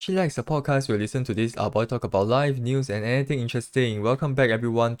Chillax, a podcast where you listen to this our boy talk about life, news, and anything interesting. Welcome back,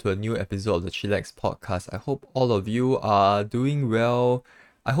 everyone, to a new episode of the Chillax podcast. I hope all of you are doing well.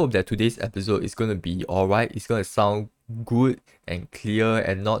 I hope that today's episode is going to be alright. It's going to sound good and clear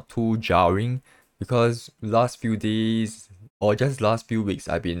and not too jarring because last few days or just last few weeks,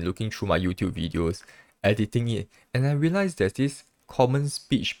 I've been looking through my YouTube videos, editing it, and I realized there's this common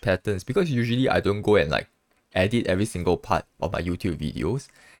speech patterns because usually I don't go and edit every single part of my YouTube videos.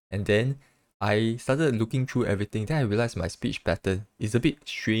 And then I started looking through everything. Then I realized my speech pattern is a bit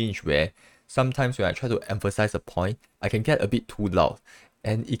strange where sometimes when I try to emphasize a point, I can get a bit too loud.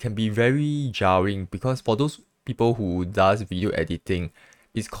 And it can be very jarring because for those people who does video editing,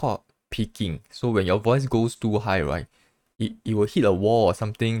 it's called peaking. So when your voice goes too high, right? It will hit a wall or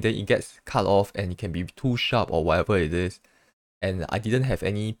something, then it gets cut off and it can be too sharp or whatever it is. And I didn't have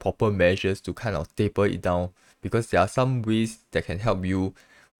any proper measures to kind of taper it down because there are some ways that can help you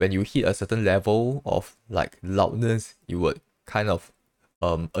when you hit a certain level of loudness. You would kind of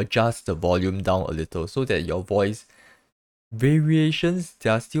adjust the volume down a little so that your voice variations, they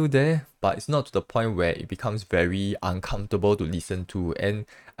are still there, but it's not to the point where it becomes very uncomfortable to listen to. And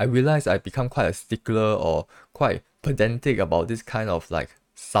I realized I become quite a stickler or quite pedantic about this kind of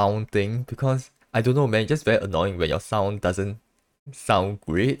sound thing because I don't know, man, it's just very annoying when your sound doesn't sound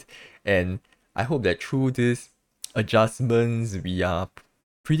great. And I hope that through these adjustments we are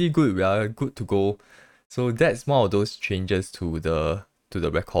pretty good, we are good to go. So that's one of those changes to the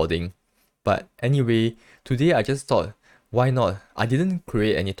recording. But anyway, today I just thought, why not? I didn't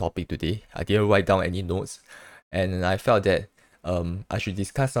create any topic today. I didn't write down any notes. And I felt that I should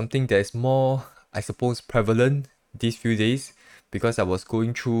discuss something that is more, I suppose, prevalent these few days because I was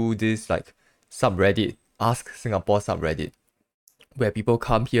going through this subreddit, Ask Singapore subreddit, where people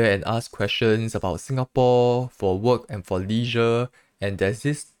come here and ask questions about Singapore for work and for leisure. And there's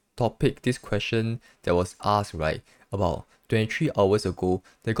this topic, this question that was asked, right, about 23 hours ago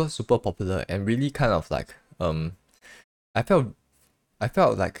that got super popular and really kind of I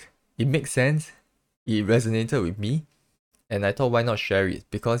felt like it makes sense. It resonated with me, and I thought why not share it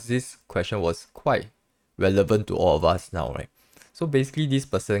because this question was quite relevant to all of us now, right? So basically, this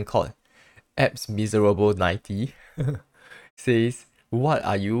person called Abs Miserable 90 says, "What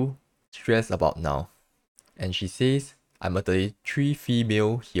are you stressed about now?" And she says, "I'm a 33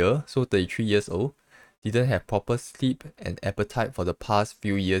 female here, so 33 years old. Didn't have proper sleep and appetite for the past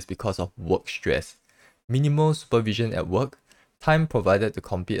few years because of work stress. Minimal supervision at work. Time provided to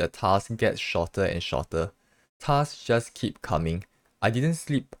complete a task gets shorter and shorter. Tasks just keep coming. I didn't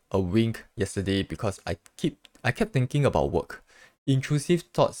sleep a wink yesterday because I kept thinking about work. Intrusive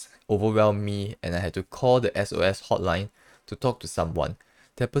thoughts overwhelmed me and I had to call the SOS hotline to talk to someone.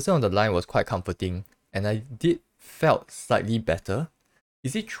 That person on the line was quite comforting and I did felt slightly better.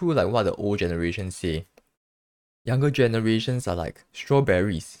 Is it true like what the old generation say? Younger generations are like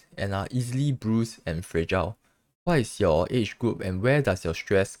strawberries and are easily bruised and fragile. What is your age group and where does your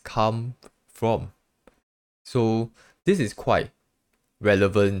stress come from?" So this is quite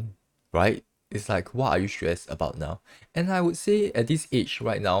relevant, right? It's like, what are you stressed about now? And I would say at this age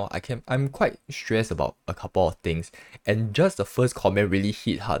right now, I'm quite stressed about a couple of things. And just the first comment really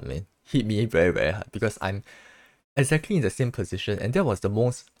hit hard, man. Hit me very, very hard because I'm exactly in the same position, and that was the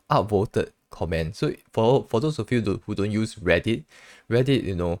most upvoted comment. So for those of you who don't use Reddit,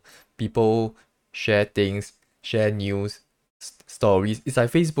 people share things, share news, stories. It's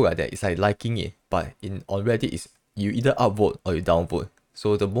like Facebook like that. It's like liking it, but on Reddit, it's you either upvote or you downvote.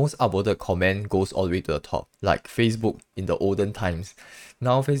 So the most upvoted comment goes all the way to the top, like Facebook in the olden times.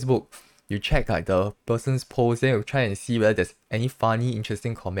 Now Facebook, you check like the person's post, then you try and see whether there's any funny,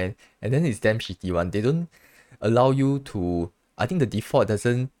 interesting comment, and then it's damn shitty one. They don't allow you to, I think the default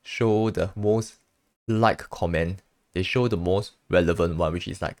doesn't show the most like comment. They show the most relevant one, which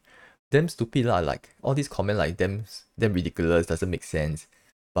is like damn stupid lah. Like all these comment like damn ridiculous, doesn't make sense.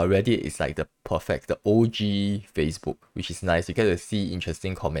 But Reddit is like the OG Facebook, which is nice. You get to see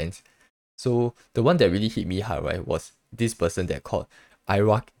interesting comments. So the one that really hit me hard, right, was this person that called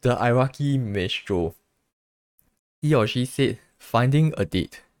the Iraqi Maestro. He or she said, finding a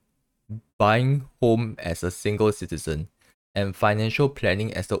date, buying home as a single citizen, and financial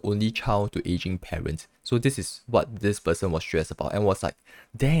planning as the only child to aging parents. So this is what this person was stressed about and was like,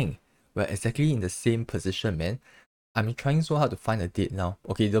 dang, we're exactly in the same position, man. I'm trying so hard to find a date now.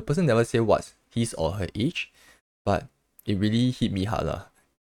 Okay, the person never say what's his or her age, but it really hit me hard lah.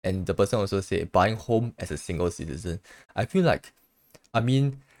 And the person also said buying home as a single citizen. I feel like, I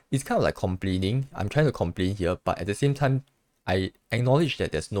mean, it's kind of like complaining. I'm trying to complain here, but at the same time, I acknowledge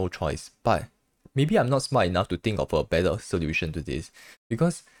that there's no choice. But maybe I'm not smart enough to think of a better solution to this,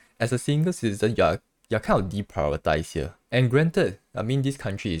 because as a single citizen, you're kind of deprioritized here. And granted, I mean, this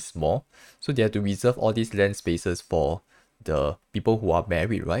country is small, so they have to reserve all these land spaces for the people who are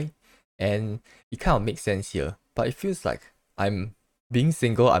married, right? And it kind of makes sense here. But it feels like I'm being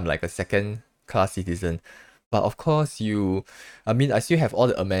single, I'm like a second class citizen. But of course, I mean, I still have all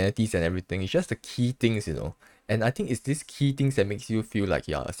the amenities and everything. It's just the key things, you know. And I think it's these key things that makes you feel like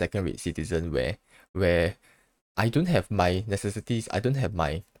you're a second-rate citizen, where I don't have my necessities, I don't have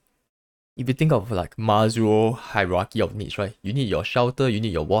my, if you think of like Maslow hierarchy of needs, right? You need your shelter, you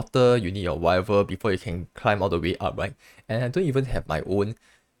need your water, you need your whatever before you can climb all the way up, right? And I don't even have my own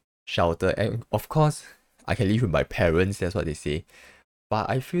shelter. And of course, I can live with my parents, that's what they say. But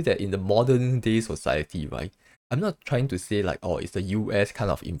I feel that in the modern day society, right? I'm not trying to say like, oh, it's the US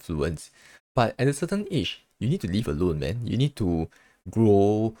kind of influence. But at a certain age, you need to live alone, man. You need to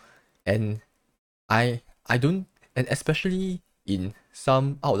grow. And I don't, and especially in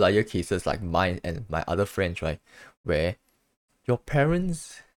some outlier cases like mine and my other friends, right? Where your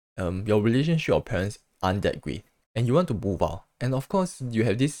parents, your relationship with your parents aren't that great. And you want to move out. And of course, you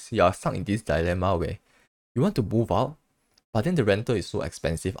are stuck in this dilemma where you want to move out, but then the rental is so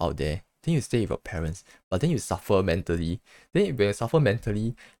expensive out there. Then you stay with your parents, but then you suffer mentally. Then when you suffer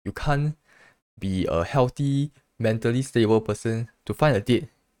mentally, you can't be a healthy, mentally stable person to find a date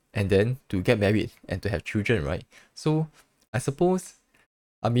and then to get married and to have children, right? So I suppose,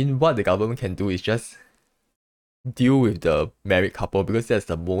 I mean, what the government can do is just deal with the married couple, because that's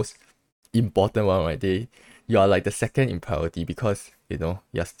the most important one, right? You are like the second in priority because, you know,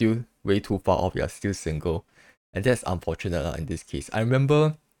 you're still way too far off, you're still single. And that's unfortunate in this case. I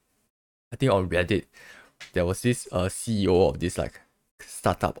remember, I think on Reddit, there was this CEO of this like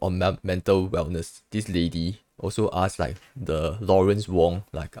startup on mental wellness. This lady also asked like the Lawrence Wong,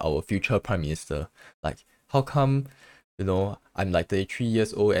 like our future prime minister, like how come, you know, I'm like 33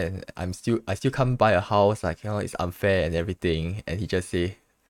 years old and I still can't buy a house, like, you know, it's unfair and everything. And he just say,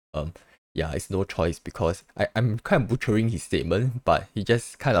 um yeah, it's no choice, because I'm kind of butchering his statement, but he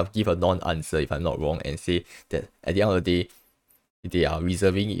just kind of give a non-answer if I'm not wrong, and say that at the end of the day they are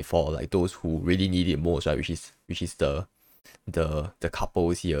reserving it for like those who really need it most, right? Which is the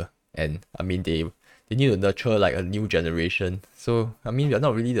couples here. And I mean they need to nurture like a new generation. So I mean, we're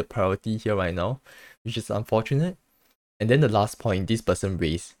not really the priority here right now, which is unfortunate. And then the last point this person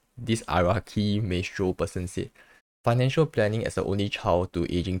raised, this hierarchy maestro person said, financial planning as the only child to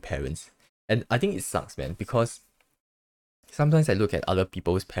aging parents. And I think it sucks, man, because sometimes I look at other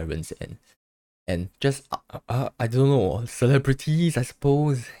people's parents and just I don't know, celebrities, I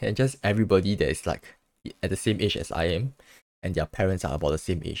suppose, and just everybody that is like at the same age as I am, and their parents are about the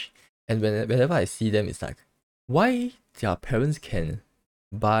same age. And whenever I see them, it's like, why their parents can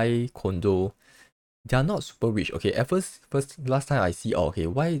buy condo, they are not super rich. Okay, at first last time I see, oh, okay,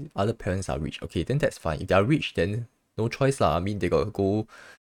 why other parents are rich? Okay, then that's fine. If they are rich, then no choice lah. I mean, they got to go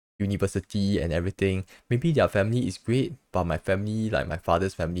university and everything. Maybe their family is great, but my family, like my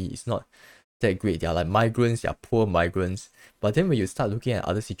father's family, is not that great. They are like migrants, they are poor migrants. But then when you start looking at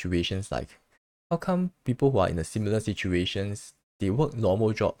other situations, like how come people who are in a similar situations, they work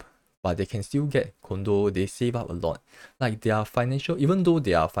normal job, but they can still get condo, they save up a lot. Like their financial, even though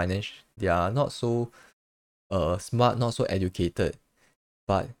they are not so smart, not so educated,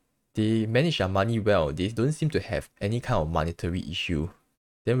 but they manage their money well. They don't seem to have any kind of monetary issue.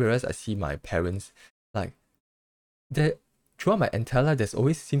 Then whereas I see my parents, like that throughout my entire life, there's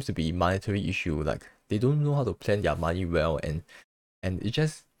always seems to be monetary issue. Like they don't know how to plan their money well, and it's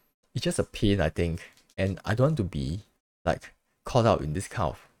just a pain, I think. And I don't want to be like caught out in this kind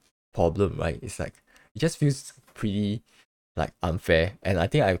of problem, right? It's like it just feels pretty like unfair, and I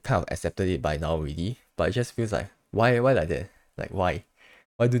think I kind of accepted it by now already. But it just feels like why like that? Like why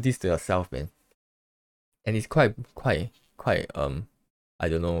do this to yourself, man? And it's quite I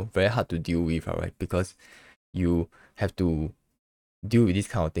don't know, very hard to deal with, alright? Because you have to deal with these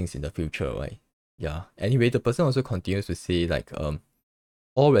kind of things in the future, right? Yeah. Anyway, the person also continues to say like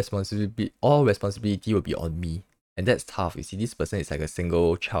all responsibility will be on me. And that's tough. You see, this person is like a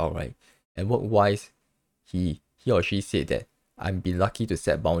single child, right? And work wise, he or she said that I've been lucky to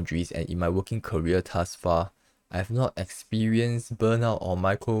set boundaries, and in my working career thus far, I have not experienced burnout or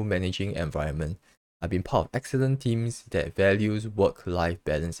micromanaging environment. I've been part of excellent teams that values work-life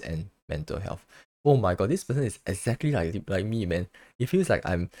balance and mental health. Oh my god, this person is exactly like me, man. It feels like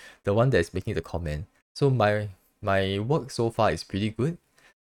I'm the one that is making the comment. So my work so far is pretty good.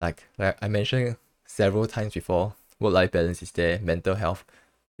 Like I mentioned several times before, work-life balance is there, mental health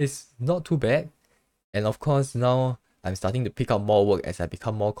is not too bad. And of course now I'm starting to pick up more work as I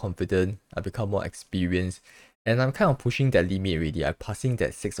become more confident, I become more experienced, and I'm kind of pushing that limit already. I'm passing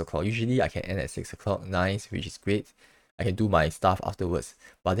that 6 o'clock. Usually I can end at 6 o'clock, nice, which is great. I can do my stuff afterwards.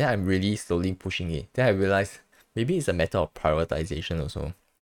 But then I'm really slowly pushing it. Then I realize maybe it's a matter of prioritization also.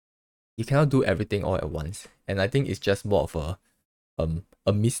 You cannot do everything all at once. And I think it's just more of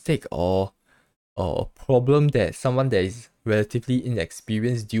a mistake or a problem that someone that is relatively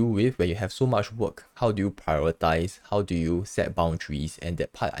inexperienced deal with when you have so much work. How do you prioritize? How do you set boundaries? And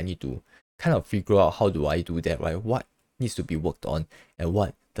that part I need to kind of figure out how do I do that, right? What needs to be worked on and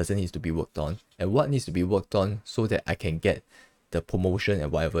what doesn't need to be worked on, and what needs to be worked on so that I can get the promotion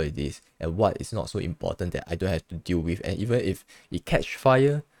and whatever it is, and what is not so important that I don't have to deal with. And even if it catch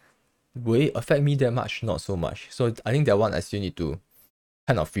fire, will it affect me that much? Not so much. So I think that one I still need to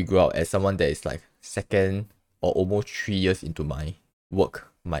kind of figure out as someone that is like second or almost 3 years into my work,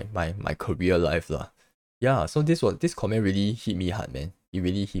 my career life lah. Yeah, so this comment really hit me hard, man. It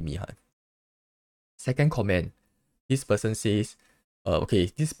really hit me hard. Second comment, this person says,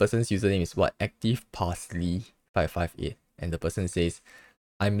 okay, this person's username is what? Active Parsley 558, and the person says,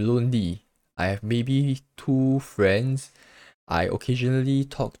 I'm lonely. I have maybe 2 friends I occasionally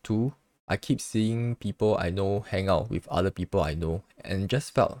talk to. I keep seeing people I know hang out with other people I know and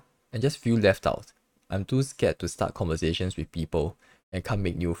just feel left out. I'm too scared to start conversations with people and can't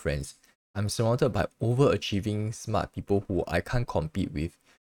make new friends. I'm surrounded by overachieving smart people who I can't compete with.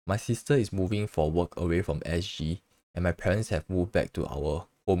 My sister is moving for work away from SG, and my parents have moved back to our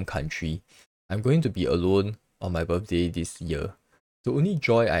home country. I'm going to be alone on my birthday this year. The only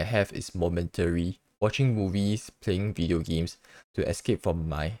joy I have is momentary, watching movies, playing video games to escape from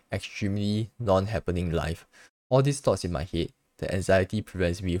my extremely non-happening life. All these thoughts in my head, the anxiety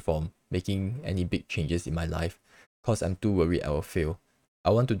prevents me from making any big changes in my life because I'm too worried I will fail.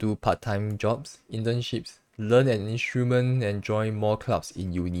 I want to do part-time jobs, internships, learn an instrument and join more clubs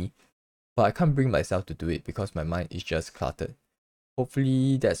in uni, but I can't bring myself to do it because my mind is just cluttered.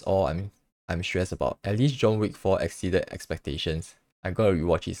 Hopefully that's all I'm stressed about. At least John Wick 4 exceeded expectations. I'm gonna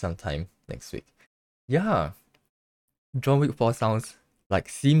rewatch it sometime next week. Yeah, John Wick 4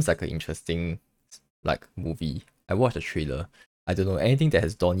 seems like an interesting like movie. I watched the trailer. I don't know, anything that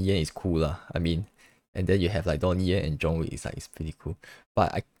has Donnie Yen is cool lah. I mean, and then you have like Donnie Yen and John Wick is like it's pretty cool.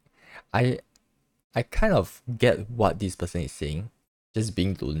 But I I kind of get what this person is saying, just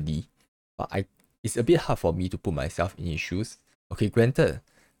being lonely. But it's a bit hard for me to put myself in his shoes. Okay, granted,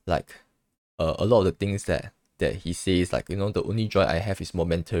 like a lot of the things that he says, like, you know, the only joy I have is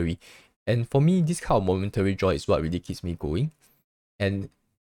momentary. And for me, this kind of momentary joy is what really keeps me going. And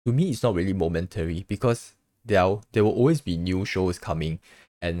to me, it's not really momentary because there will always be new shows coming.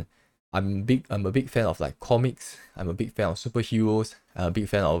 And I'm a big fan of like comics. I'm a big fan of superheroes. I'm a big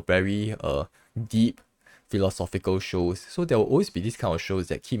fan of very deep philosophical shows. So there will always be this kind of shows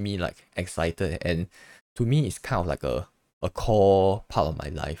that keep me like excited. And to me, it's kind of like a core part of my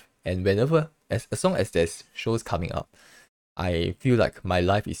life. And whenever, as long as there's shows coming up, I feel like my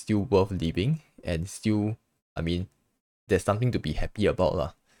life is still worth living and still, I mean, there's something to be happy about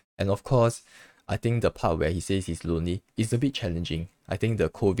lah. And of course, I think the part where he says he's lonely is a bit challenging. I think the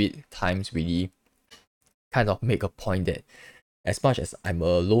COVID times really kind of make a point that as much as I'm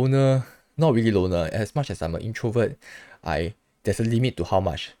a loner, not really loner, as much as I'm an introvert, there's a limit to how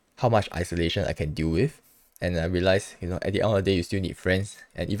much isolation I can deal with. And I realize, you know, at the end of the day, you still need friends.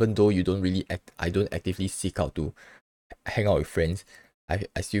 And even though you don't really I don't actively seek out to hang out with friends,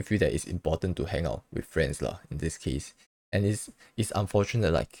 I still feel that it's important to hang out with friends lah in this case. And it's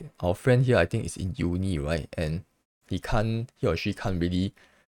unfortunate, like our friend here I think is in uni, right? And he or she can't really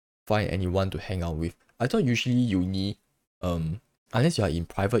find anyone to hang out with. I thought usually uni, unless you are in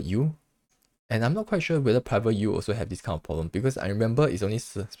private U, and I'm not quite sure whether private U also have this kind of problem, because I remember it's only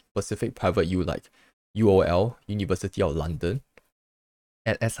specific private U like UOL, University of London,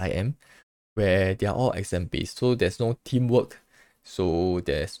 and SIM, where they are all exam based. So there's no teamwork, so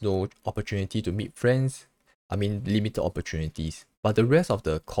there's no opportunity to meet friends. I mean, limited opportunities. But the rest of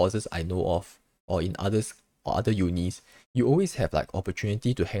the courses I know of, or in others or other unis, you always have like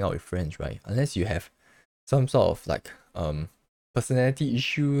opportunity to hang out with friends, right? Unless you have some sort of like personality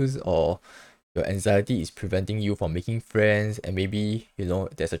issues, or your anxiety is preventing you from making friends, and maybe, you know,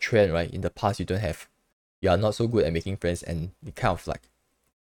 there's a trend, right? In the past you are not so good at making friends, and it kind of like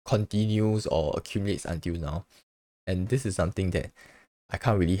continues or accumulates until now. And this is something that I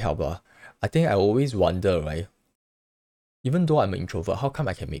can't really help. I think I always wonder, right? Even though I'm an introvert, how come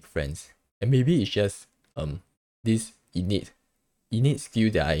I can make friends? And maybe it's just this innate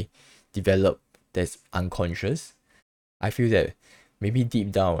skill that I develop that's unconscious. I feel that maybe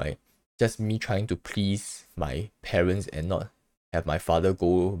deep down, right, just me trying to please my parents and not have my father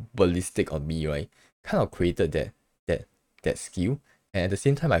go ballistic on me, right? Kind of created that skill. And at the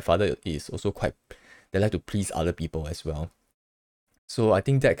same time, my father is also quite, they like to please other people as well. So I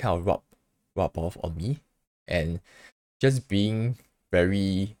think that kind of rub off on me. And just being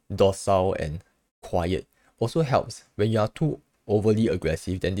very docile and quiet also helps. When you are too overly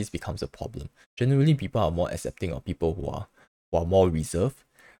aggressive, then this becomes a problem. Generally, people are more accepting of people who are more reserved.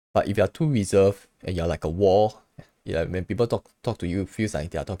 But if you are too reserved and you're like a wall, when people talk to you, it feels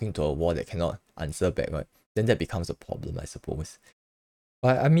like they are talking to a wall that cannot answer back, right? Then that becomes a problem, I suppose.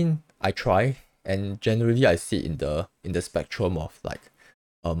 But I mean, I try, and generally I sit in the spectrum of like,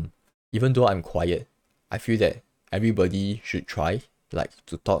 even though I'm quiet, I feel that everybody should try like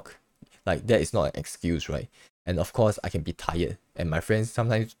to talk. Like that is not an excuse, right? And of course I can be tired, and my friends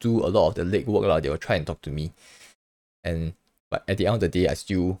sometimes do a lot of the leg work lah. They will try and talk to me, and but at the end of the day I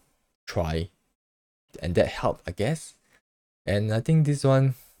still try, and that helped, I guess. And I think this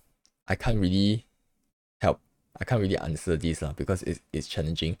one I can't really help. I can't really answer this lah because it's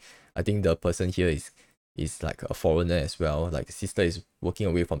challenging. I think the person here is like a foreigner as well. Like the sister is working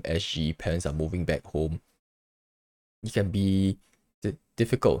away from SG, parents are moving back home. It can be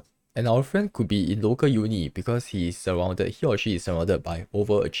difficult. And our friend could be in local uni because he or she is surrounded by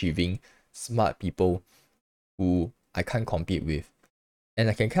overachieving, smart people who I can't compete with. And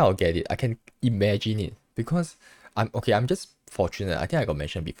I can kind of get it. I can imagine it because I'm just fortunate. I think I got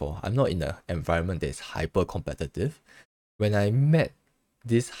mentioned before. I'm not in an environment that is hyper competitive. When I met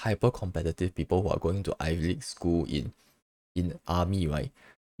these hyper competitive people who are going to Ivy League school in army, right?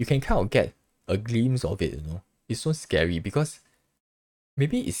 You can kind of get a glimpse of it, It's so scary because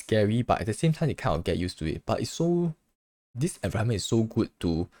maybe it's scary, but at the same time you kind of get used to it. But this environment is so good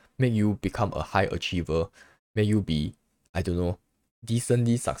to make you become a high achiever, make you be, I don't know,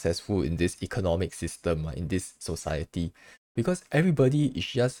 decently successful in this economic system, in this society, because everybody is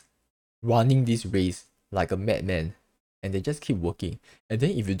just running this race like a madman, and they just keep working. And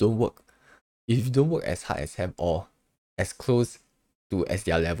then if you don't work as hard as them or as close to as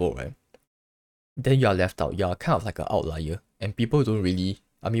their level, right, then you are left out. You are kind of like an outlier, and people don't really.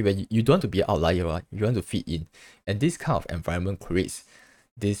 I mean, when you don't want to be an outlier, right? You want to fit in, and this kind of environment creates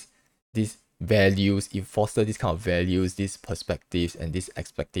these values. It fosters this kind of values, these perspectives, and these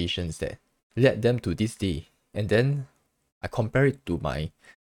expectations that led them to this day. And then I compare it to my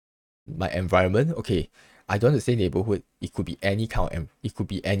environment. Okay, I don't want to say neighborhood. It could be any kind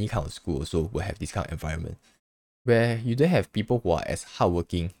of school. Also, will have this kind of environment where you don't have people who are as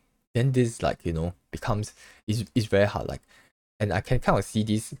hardworking. Then this becomes is very hard. Like, and I can kind of see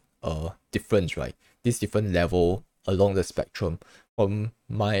this difference, right? This different level along the spectrum from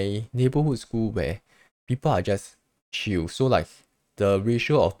my neighborhood school where people are just chill. So like the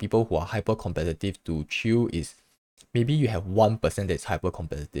ratio of people who are hyper competitive to chill is maybe you have 1% that's hyper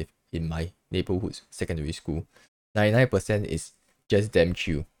competitive in my neighborhood secondary school. 99% is just damn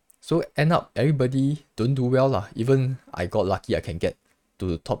chill. So end up everybody don't do well lah. Even I got lucky I can get to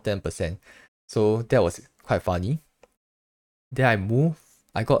the top 10%. So that was quite funny. Then I moved.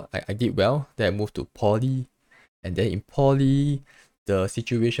 I did well. Then I moved to poly. And then in poly, the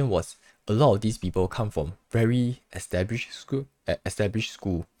situation was a lot of these people come from very established school. That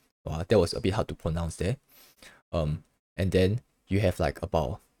was a bit hard to pronounce there. And then you have like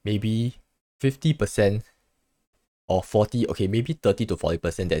about maybe 50% or 40, okay, maybe 30 to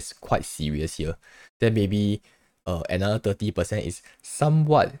 40% that's quite serious here. Then maybe another 30% is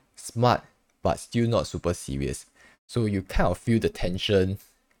somewhat smart but still not super serious. So you kind of feel the tension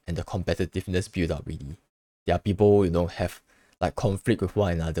and the competitiveness build up really. There are people, have like conflict with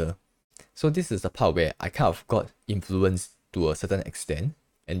one another. So this is the part where I kind of got influenced to a certain extent.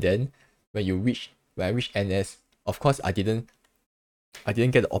 And then when I reached NS, of course I didn't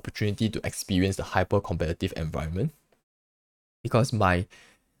get the opportunity to experience the hyper competitive environment because my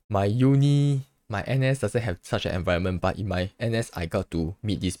uni, my NS doesn't have such an environment, but in my NS I got to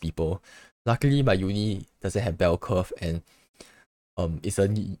meet these people. Luckily my uni doesn't have bell curve, and it's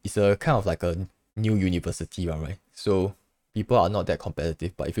a kind of like a new university, right? So people are not that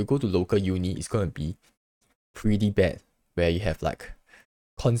competitive. But if you go to local uni, it's gonna be pretty bad, where you have like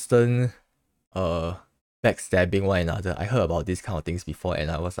constant backstabbing one another. I heard about these kind of things before, and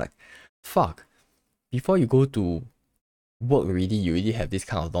I was like, fuck. Before you go to work already, you already have this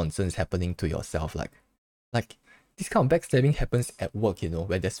kind of nonsense happening to yourself. Like this kind of backstabbing happens at work,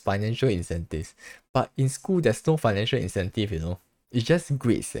 where there's financial incentives. But in school, there's no financial incentive, It's just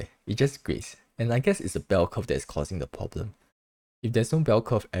grades, It's just grades. And I guess it's a bell curve that's causing the problem. If there's no bell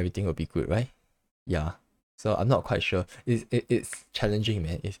curve, everything will be good, right? Yeah. So I'm not quite sure. It's challenging,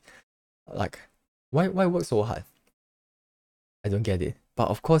 man. like, why work so hard? I don't get it. But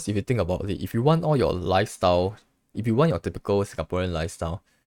of course, if you think about it, if you want all your lifestyle, if you want your typical Singaporean lifestyle,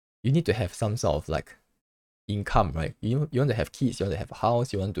 you need to have some sort of like income, right? You want to have kids, you want to have a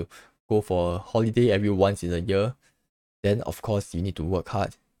house, you want to go for a holiday every once in a year, then of course you need to work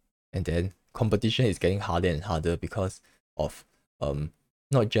hard. And then competition is getting harder and harder because of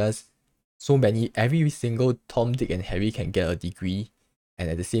not just so many, every single Tom, Dick and Harry can get a degree, and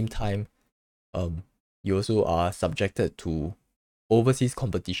at the same time you also are subjected to overseas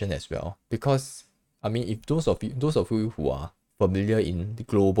competition as well. Because I mean, if those of you who are familiar in the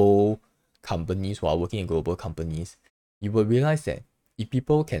global companies, who are working in global companies, you will realize that if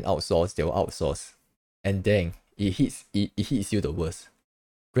people can outsource, they will outsource, and then it hits you the worst.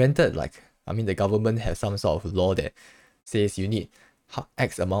 Granted, like, I mean, the government has some sort of law that says you need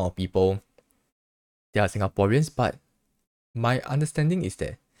X amount of people that are Singaporeans, but my understanding is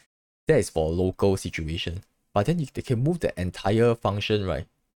that is for local situation. But then they can move the entire function, right,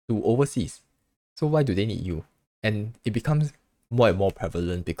 to overseas. So why do they need you? And it becomes more and more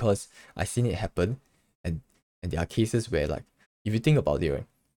prevalent because I've seen it happen, and there are cases where, like, if you think about it, right,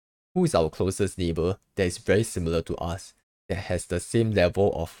 who is our closest neighbor that is very similar to us, that has the same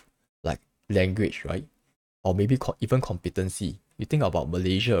level of like language, right? Or maybe even competency. You think about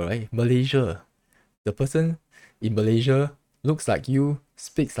Malaysia, right? Malaysia, the person in Malaysia looks like you,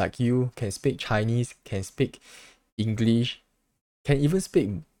 speaks like you, can speak Chinese, can speak English, can even speak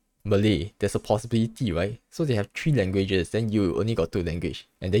Malay. There's a possibility, right? So they have 3 languages, then you only got 2 language,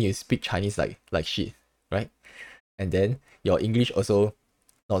 and then you speak Chinese like shit, right? And then your English also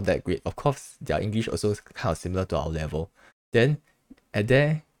not that great. Of course, their English also kind of similar to our level. Then and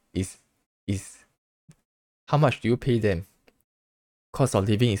there is how much do you pay them? Cost of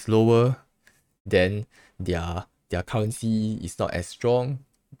living is lower, then their currency is not as strong,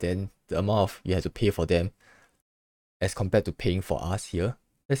 then the amount of you have to pay for them as compared to paying for us here.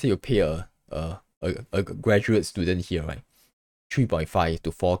 Let's say you pay a graduate student here, right? 3.5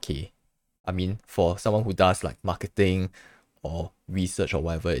 to 4K. I mean, for someone who does like marketing or research or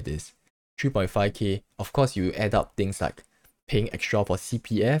whatever it is, 3.5K. Of course, you add up things like paying extra for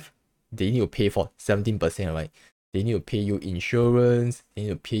CPF. They need to pay for 17%, right? They need to pay you insurance. They need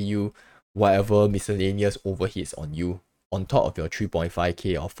to pay you whatever miscellaneous overheads on you on top of your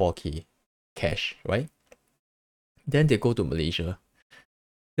 3.5K or 4K cash, right? Then they go to Malaysia.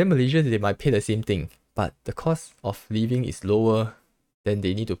 Then Malaysia, they might pay the same thing, but the cost of living is lower. Then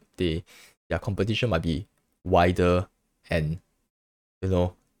they need to their competition might be wider, and you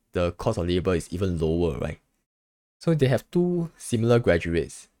know the cost of labor is even lower, right? So they have 2 similar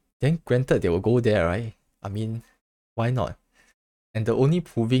graduates. Then granted they will go there, right? I mean, why not? And the only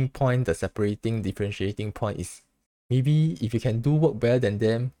proving point, the separating, differentiating point is maybe if you can do work better than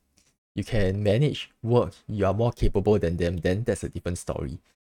them, you can manage work, you are more capable than them, then that's a different story.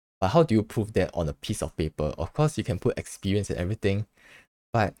 But how do you prove that on a piece of paper? Of course, you can put experience and everything,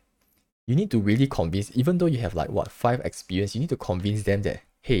 but you need to really convince, even though you have like 5 experience, you need to convince them that,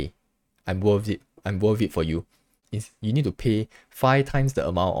 hey, I'm worth it for you. You need to pay 5 times the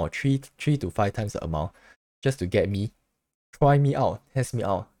amount or 3 to 5 times the amount just to get me, try me out, test me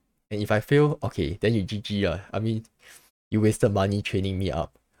out. And if I fail, okay, then you GG. I mean, you wasted money training me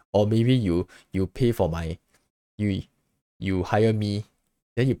up. Or maybe you pay for my, you hire me,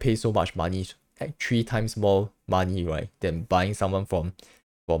 then you pay so much money, like 3 times more money, right, than buying someone from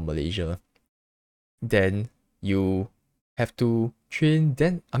Malaysia. Then you have to train.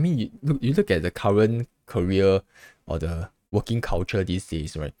 Then I mean, you look at the current career or the working culture these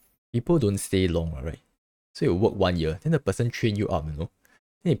days, right? People don't stay long, right? So you work 1 year, then the person train you up, then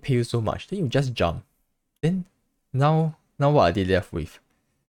they pay you so much, then you just jump. Then now what are they left with?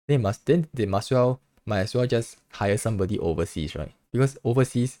 They might as well just hire somebody overseas, right? Because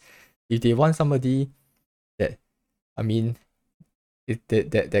overseas, if they want somebody that, I mean,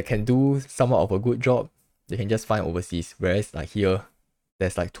 that can do somewhat of a good job, they can just find overseas. Whereas like here,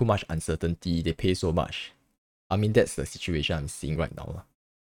 there's like too much uncertainty. They pay so much. I mean, that's the situation I'm seeing right now,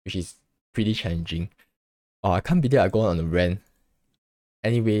 which is pretty challenging. Oh, I can't believe I go on a rant.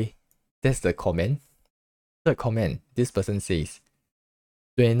 Anyway, that's the comment. Third comment, this person says,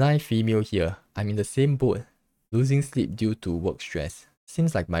 29 female here. I'm in the same boat. Losing sleep due to work stress.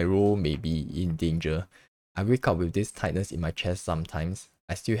 Seems like my role may be in danger. I wake up with this tightness in my chest sometimes.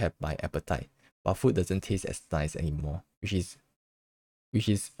 I still have my appetite, but food doesn't taste as nice anymore, which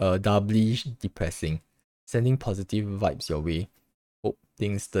is doubly depressing. Sending positive vibes your way. Hope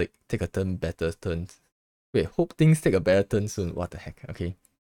things take a better turn. Wait, hope things take a better turn soon. What the heck? Okay.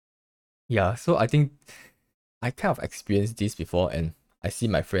 Yeah, so I think I kind of experienced this before, and I see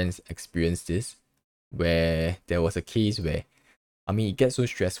my friends experience this, where there was a case where, I mean, it gets so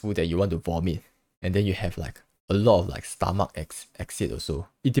stressful that you want to vomit, and then you have like a lot of like stomach exit also.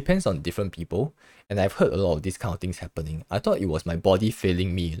 It depends on different people, and I've heard a lot of these kind of things happening. I thought it was my body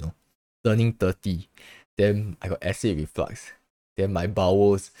failing me, turning 30. Then I got acid reflux. Then my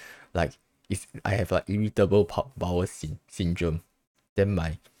bowels, like, I have like irritable bowel syndrome. Then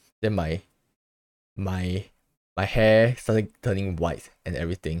my my my hair started turning white and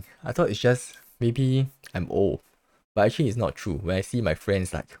everything. I thought it's just maybe I'm old. But actually it's not true. When I see my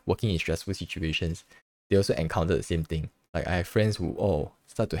friends like working in stressful situations, they also encounter the same thing. Like I have friends who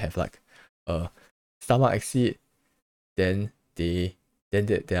start to have like stomach acid, then there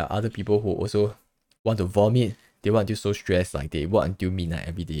are other people who also want to vomit. They want to so stressed, like they work until midnight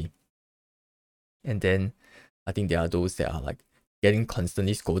every day. And then I think there are those that are like getting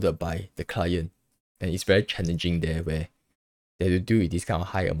constantly scolded by the client. And it's very challenging there where they have to deal with this kind of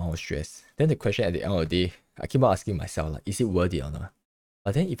high amount of stress. Then the question at the end of the day, I keep on asking myself, like, is it worth it or not?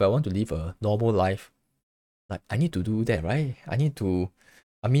 But then if I want to live a normal life, like I need to do that, right?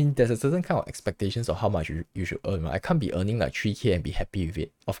 I mean, there's a certain kind of expectations of how much you should earn, right? I can't be earning like 3K and be happy with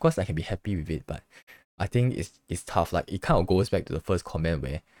it. Of course I can be happy with it, but I think it's tough. Like it kind of goes back to the first comment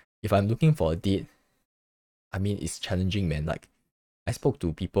where if I'm looking for a date, I mean, it's challenging, man. Like I spoke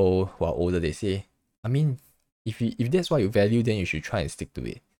to people who are older, they say, I mean, if that's what you value, then you should try and stick to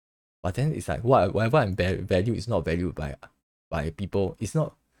it. But then it's like whatever I value is not valued by people. There's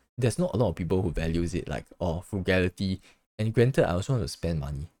not a lot of people who values it, like frugality. And granted, I also want to spend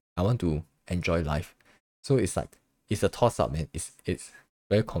money. I want to enjoy life. So it's like it's a toss up, man. It's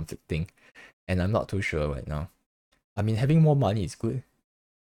very conflicting, and I'm not too sure right now. I mean, having more money is good,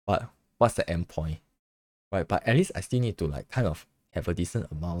 but what's the end point, right? But at least I still need to like kind of have a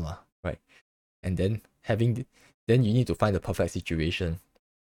decent amount, lah, right? And then then you need to find the perfect situation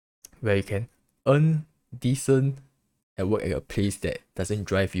where you can earn decent and work at a place that doesn't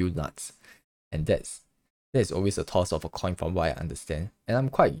drive you nuts. And that's always a toss of a coin from what I understand. And I'm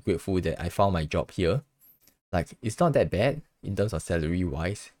quite grateful that I found my job here. Like it's not that bad in terms of salary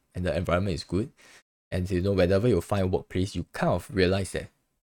wise, and the environment is good. And whenever you find a workplace, you kind of realize that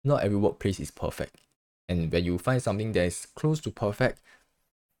not every workplace is perfect. And when you find something that is close to perfect,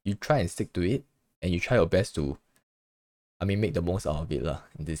 you try and stick to it, and you try your best to, make the most out of it lah,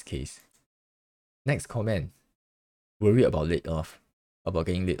 in this case. Next comment, worry about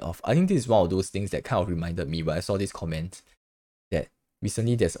getting laid off. I think this is one of those things that kind of reminded me when I saw this comment that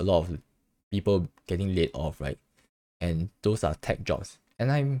recently there's a lot of people getting laid off, right? And those are tech jobs.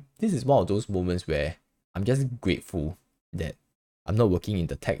 And this is one of those moments where I'm just grateful that I'm not working in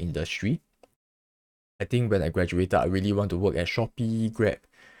the tech industry. I think when I graduated, I really want to work at Shopee, Grab,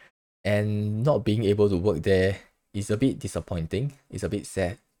 and not being able to work there is a bit disappointing. It's a bit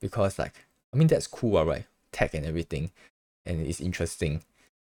sad because that's cool, right? Tech and everything, and it's interesting.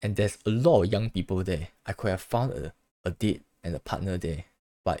 And there's a lot of young people there. I could have found a date and a partner there,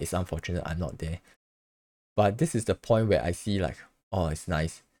 but it's unfortunate I'm not there. But this is the point where I see it's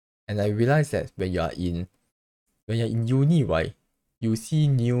nice. And I realize that when you're in uni, right, you see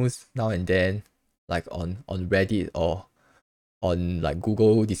news now and then, like on Reddit or on like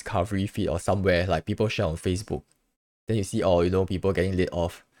Google Discovery feed or somewhere, like people share on Facebook. Then you see, people getting laid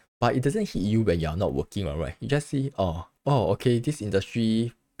off. But it doesn't hit you when you're not working, right? You just see, okay, this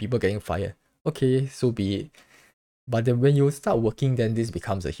industry, people getting fired. Okay, so be it. But then when you start working, then this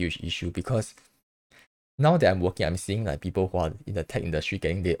becomes a huge issue because now that I'm working, I'm seeing like people who are in the tech industry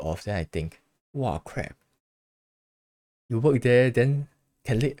getting laid off. Then I think, wow, crap. You work there, then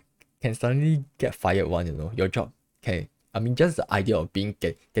can suddenly get fired one, your job can, just the idea of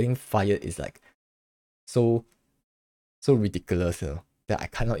getting fired is like so ridiculous, that I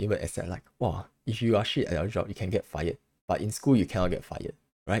cannot even accept wow, if you are shit at your job, you can get fired. But in school, you cannot get fired,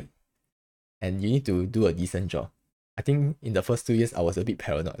 right? And you need to do a decent job. I think in the first 2 years, I was a bit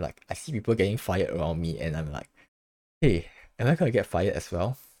paranoid. Like, I see people getting fired around me, and I'm like, hey, am I gonna get fired as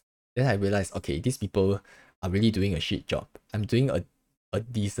well? Then I realized, okay, these people are really doing a shit job. I'm doing a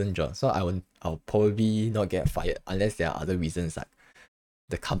decent job. So I'll probably not get fired unless there are other reasons like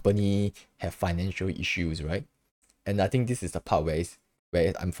the company have financial issues, right? And I think this is the part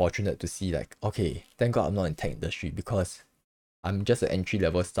where I'm fortunate to see okay, thank God I'm not in tech industry because I'm just an entry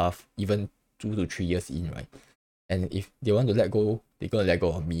level staff, even 2 to 3 years in, right? And if they want to let go, they're gonna let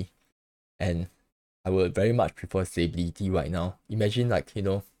go of me. And I would very much prefer stability right now. Imagine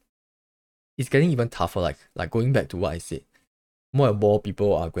it's getting even tougher, like going back to what I said. More and more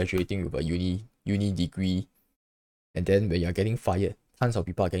people are graduating with a uni degree, and then when you're getting fired, tons of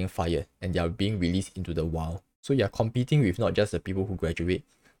people are getting fired and they are being released into the wild. So you're competing with not just the people who graduate,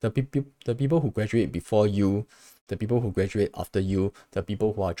 the people who graduate before you, the people who graduate after you, the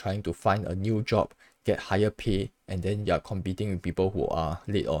people who are trying to find a new job, get higher pay, and then you're competing with people who are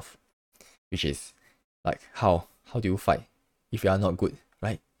laid off, which is like how do you fight if you are not good,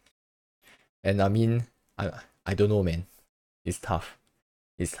 right? And I mean, I don't know, man. It's tough.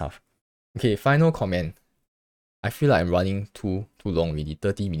 It's tough. Okay, final comment. I feel like I'm running too long already,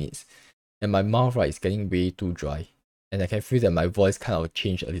 30 minutes. And my mouth, right, is getting way too dry. And I can feel that my voice kind of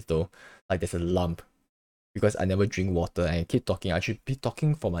changed a little. Like there's a lump. Because I never drink water and I keep talking. I should be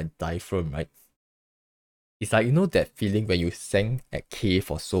talking from my diaphragm, right? It's like, you know that feeling when you sang at K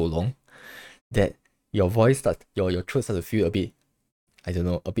for so long? That your voice starts, your throat starts to feel a bit, I don't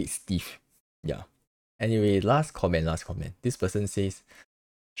know, a bit stiff. Yeah. Anyway, last comment. This person says,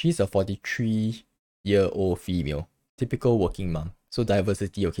 she's a 43-year-old female, typical working mom. So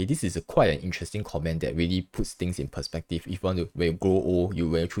diversity, okay, this is quite an interesting comment that really puts things in perspective. If you want to, when you grow old, you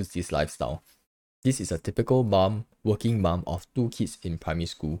will choose this lifestyle. This is a typical mom, working mom of 2 kids in primary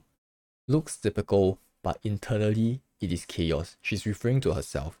school. Looks typical, but internally it is chaos. She's referring to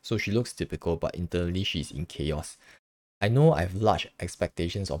herself, so she looks typical, but internally she's in chaos. I know I have large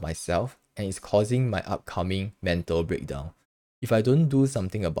expectations of myself, and it's causing my upcoming mental breakdown. If I don't do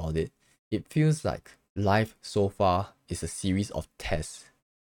something about it, it feels like life so far is a series of tests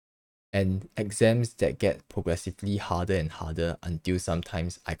and exams that get progressively harder and harder until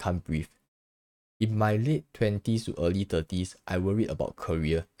sometimes I can't breathe. In my late 20s to early 30s, I worried about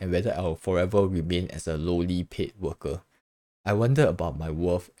career and whether I will forever remain as a lowly paid worker. I wonder about my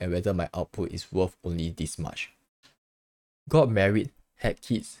worth and whether my output is worth only this much. Got married, had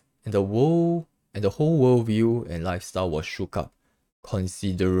kids, and the whole worldview and lifestyle was shook up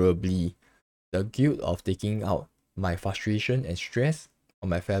considerably. The guilt of taking out my frustration and stress on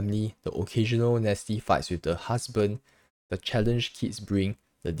my family, the occasional nasty fights with the husband, the challenge kids bring,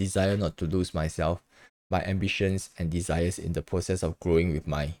 the desire not to lose myself, my ambitions and desires in the process of growing with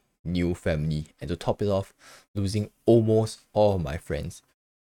my new family, and to top it off, losing almost all of my friends.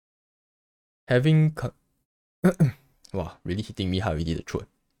 Wow, really hitting me hard already, the throat.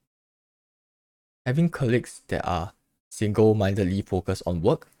 Having colleagues that are single-mindedly focused on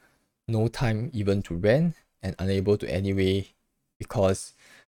work, no time even to rent, and unable to anyway because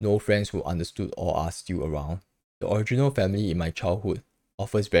no friends who understood or are still around. The original family in my childhood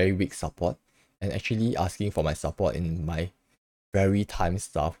offers very weak support and actually asking for my support in my very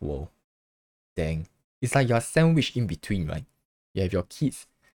time-starved world. Dang. It's like you're sandwiched in between, right? You have your kids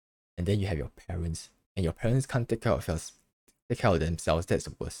and then you have your parents. And your parents can't take care of themselves, that's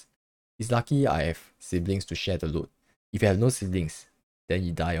the worst. It's lucky I have siblings to share the load. If you have no siblings, then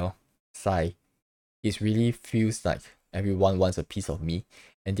you die, oh. Sigh. It really feels like everyone wants a piece of me,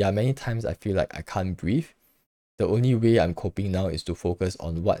 and there are many times I feel like I can't breathe. The only way I'm coping now is to focus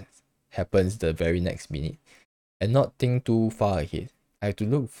on what happens the very next minute and not think too far ahead. I have to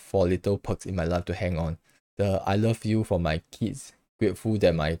look for little perks in my life to hang on. The I love you from my kids, grateful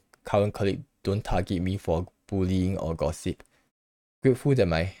that my current colleague don't target me for bullying or gossip. Grateful that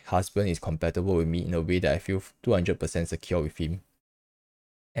my husband is compatible with me in a way that I feel 200% secure with him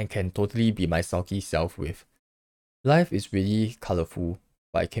and can totally be my sulky self with. Life is really colourful,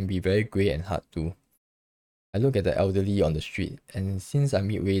 but it can be very grey and hard too. I look at the elderly on the street, and since I'm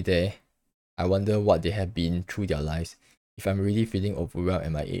midway there, I wonder what they have been through their lives. If I'm really feeling overwhelmed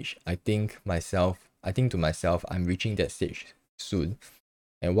at my age, I think to myself, I'm reaching that stage soon.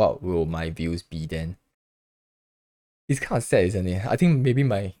 And what will my views be then? It's kind of sad, isn't it? I think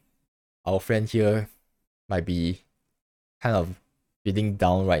maybe our friend here might be kind of feeling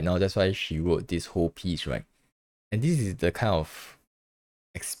down right now. That's why she wrote this whole piece, right? And this is the kind of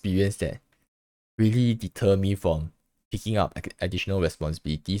experience that really deter me from picking up additional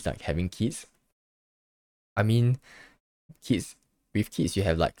responsibilities like having kids. I mean, with kids you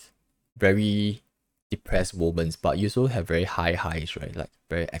have like very depressed moments, but you also have very high highs, right? Like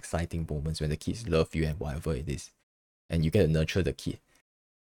very exciting moments when the kids love you and whatever it is, and you get to nurture the kid.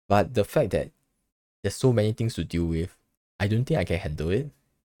 But the fact that there's so many things to deal with, I don't think I can handle it.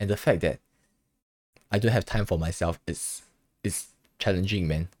 And the fact that I don't have time for myself is challenging,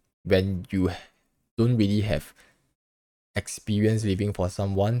 man. When you don't really have experience living for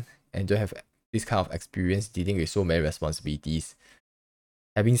someone and don't have this kind of experience dealing with so many responsibilities,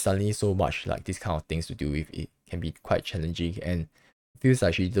 having suddenly so much like this kind of things to deal with, it can be quite challenging and feels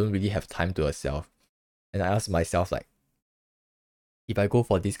like she don't really have time to herself. And I ask myself like, if I go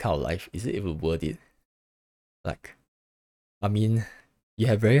for this kind of life, is it even worth it? Like, I mean, you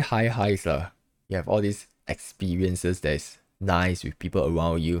have very high highs lah. You have all these experiences that's nice with people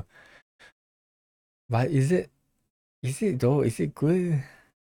around you. But is it though? Is it good?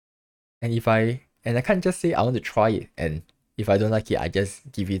 And I can't just say I want to try it, and if I don't like it, I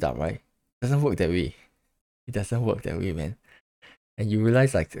just give it up, right? It doesn't work that way. It doesn't work that way, man. And you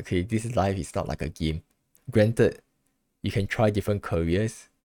realize like, okay, this life is not like a game. Granted, you can try different careers,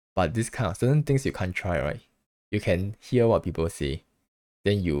 but this kind of certain things you can't try, right? You can hear what people say,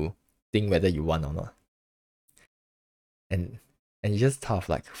 then you think whether you want or not. And it's just tough.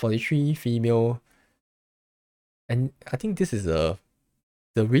 Like 43 female, and I think this is the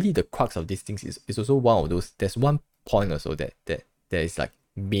crux of these things is also one of those. There's one point also that is like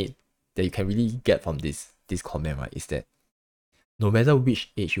made that you can really get from this comment, right? Is that no matter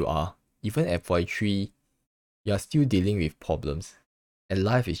which age you are, even at 43, you're still dealing with problems, and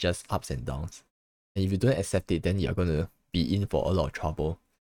life is just ups and downs. And if you don't accept it, then you're gonna be in for a lot of trouble.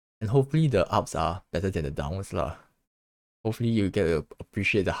 And hopefully the ups are better than the downs lah. Hopefully you get to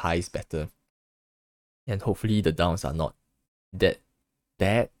appreciate the highs better, and hopefully the downs are not that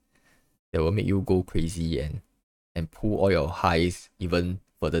bad that will make you go crazy and pull all your highs even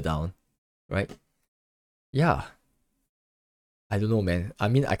further down, right? Yeah, I don't know, man. I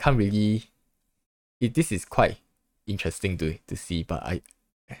mean, I can't really. This is quite interesting to see, but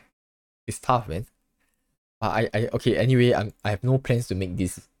it's tough, man. But I okay. Anyway, I have no plans to make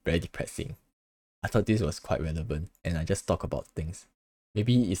this very depressing. I thought this was quite relevant, and I just talk about things.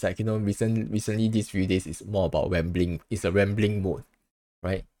 Maybe it's like, recently these few days is more about rambling. It's a rambling mode,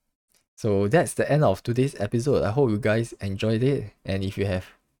 right? So that's the end of today's episode. I hope you guys enjoyed it, and if you have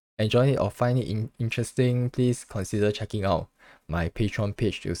enjoyed it or find it interesting, please consider checking out my Patreon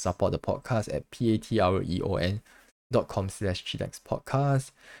page to support the podcast at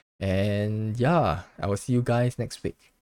patreon.com/chillexpodcast. And yeah, I will see you guys next week.